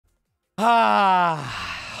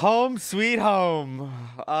Ah, home sweet home.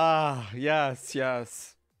 Ah, yes,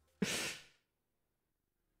 yes.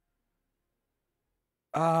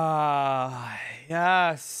 Ah,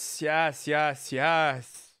 yes, yes, yes,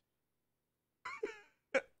 yes.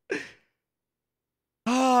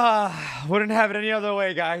 Ah, wouldn't have it any other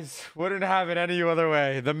way, guys. Wouldn't have it any other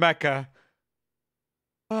way. The Mecca.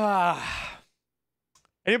 Ah.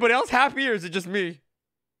 Anybody else happy, or is it just me?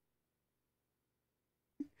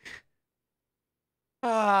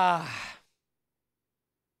 Ah.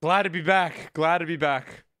 Glad to be back. Glad to be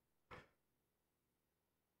back.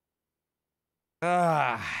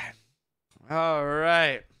 Ah. All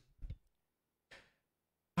right.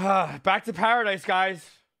 Ah, back to paradise, guys.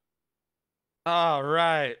 All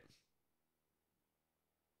right.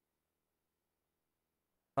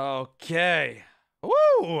 Okay.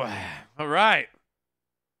 Woo. All right.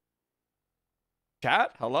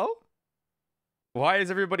 Chat, hello? Why is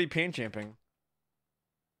everybody pain champing?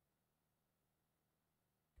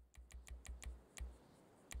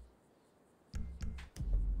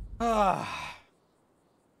 Ah.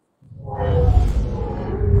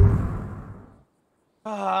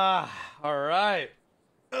 Ah. All right.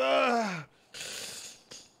 Ugh.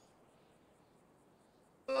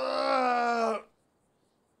 Ugh.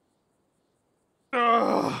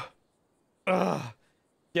 Ugh. Ugh.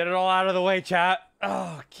 Get it all out of the way, chat.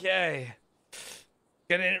 Okay.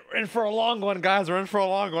 Getting in for a long one, guys. We're in for a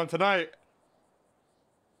long one tonight.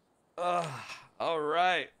 All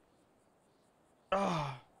right.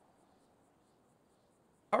 All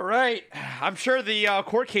right. I'm sure the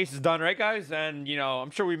court case is done, right, guys? And, you know,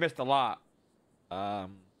 I'm sure we missed a lot.